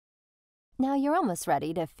Now you're almost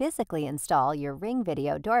ready to physically install your Ring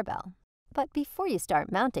Video Doorbell. But before you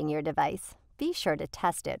start mounting your device, be sure to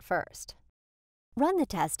test it first. Run the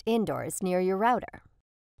test indoors near your router.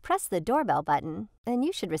 Press the doorbell button, and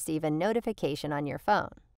you should receive a notification on your phone.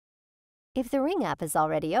 If the Ring app is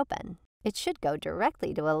already open, it should go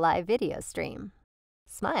directly to a live video stream.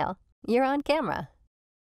 Smile, you're on camera.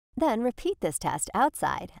 Then repeat this test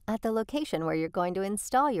outside at the location where you're going to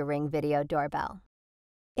install your Ring Video Doorbell.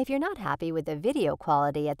 If you're not happy with the video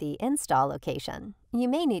quality at the install location, you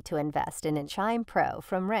may need to invest in a Chime Pro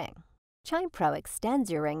from Ring. Chime Pro extends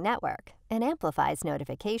your Ring network and amplifies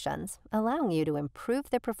notifications, allowing you to improve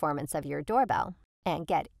the performance of your doorbell and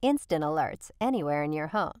get instant alerts anywhere in your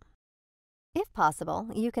home. If possible,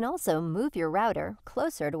 you can also move your router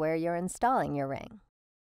closer to where you're installing your Ring.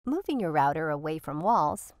 Moving your router away from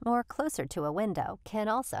walls or closer to a window can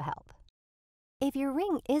also help. If your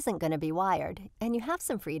Ring isn't going to be wired and you have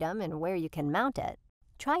some freedom in where you can mount it,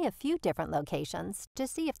 try a few different locations to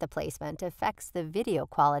see if the placement affects the video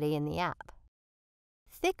quality in the app.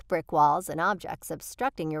 Thick brick walls and objects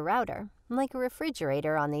obstructing your router, like a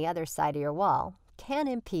refrigerator on the other side of your wall, can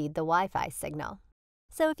impede the Wi-Fi signal.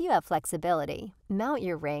 So if you have flexibility, mount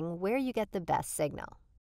your Ring where you get the best signal.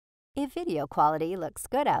 If video quality looks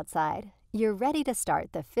good outside, you're ready to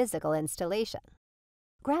start the physical installation.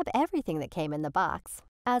 Grab everything that came in the box,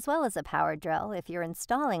 as well as a power drill if you're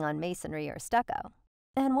installing on masonry or stucco,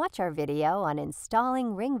 and watch our video on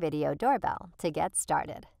installing Ring Video Doorbell to get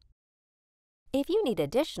started. If you need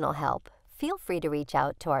additional help, feel free to reach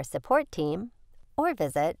out to our support team or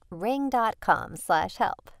visit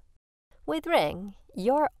ring.com/help. With Ring,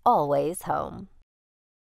 you're always home.